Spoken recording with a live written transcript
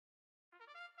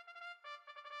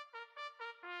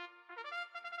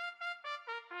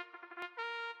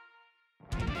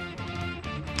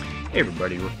Hey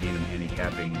everybody, Rick Needham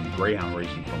handicapping Greyhound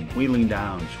racing from Wheeling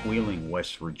Downs, Wheeling,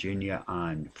 West Virginia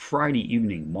on Friday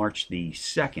evening, March the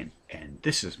 2nd. And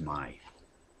this is my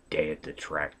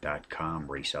dayatthetrack.com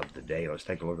race of the day. Let's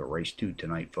take a look at race 2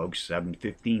 tonight, folks,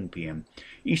 7:15 p.m.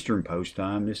 Eastern Post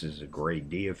Time. This is a Grade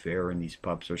D affair, and these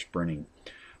pups are sprinting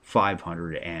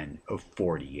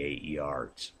 548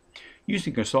 yards.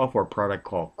 Using a software product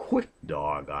called Quick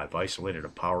Dog, I've isolated a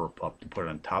power pup to put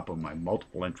on top of my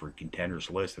multiple entry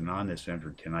contenders list, and on this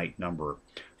entry tonight, number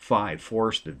 5,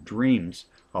 Forest of Dreams,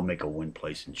 I'll make a win,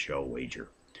 place, and show wager.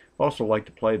 Also like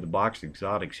to play the box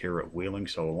exotics here at Wheeling,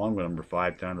 so along with number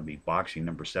 5 down will be boxing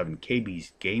number 7,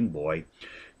 KB's Game Boy,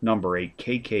 number 8,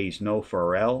 KK's No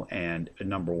Pharrell, and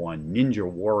number 1, Ninja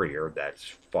Warrior. That's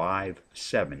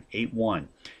 5781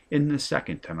 in the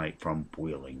second tonight from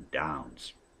Wheeling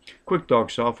Downs. Quick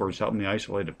Dog software has helped me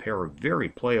isolate a pair of very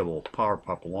playable Power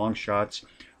Pup long shots.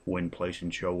 Win, place,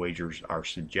 and show wagers are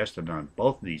suggested on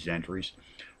both of these entries.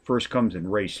 First comes in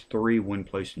race 3, win,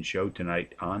 place, and show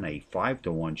tonight on a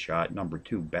 5-to-1 shot, number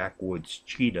 2, Backwoods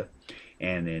Cheetah.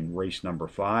 And in race number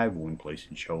 5, win, place,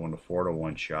 and show on a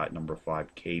 4-to-1 shot, number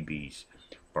 5, KB's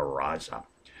Barraza.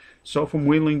 So from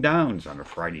Wheeling Downs on a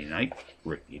Friday night,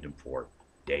 Rick Needham for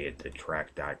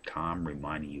dayatthetrack.com,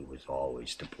 reminding you as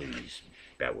always to please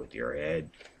bet with your head,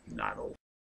 not over.